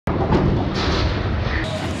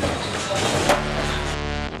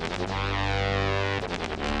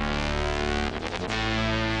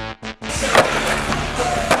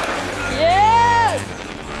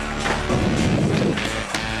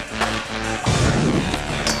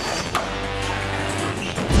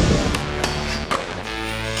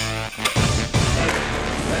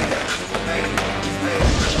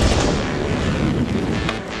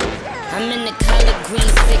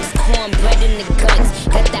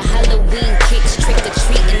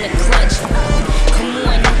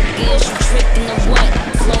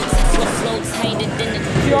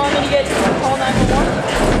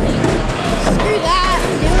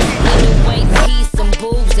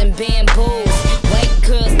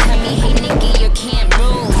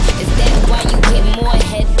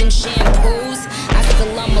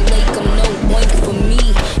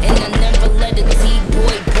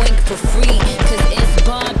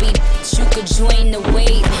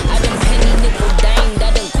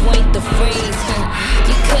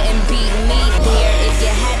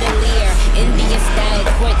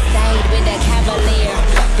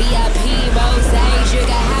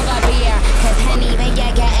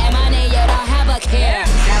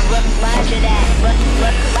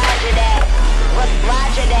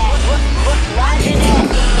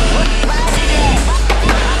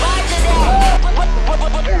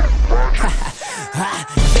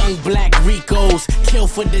Tito's. Kill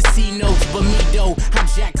for the C notes, but me though, I'm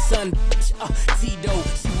Jackson. Tito,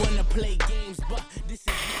 she wanna play games, but this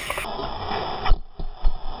is.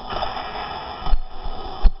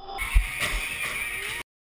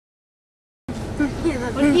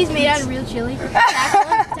 What if he's made out of real chili?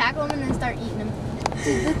 Tackle him and then start eating him.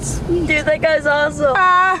 Dude, that's sweet. Dude, that guy's awesome.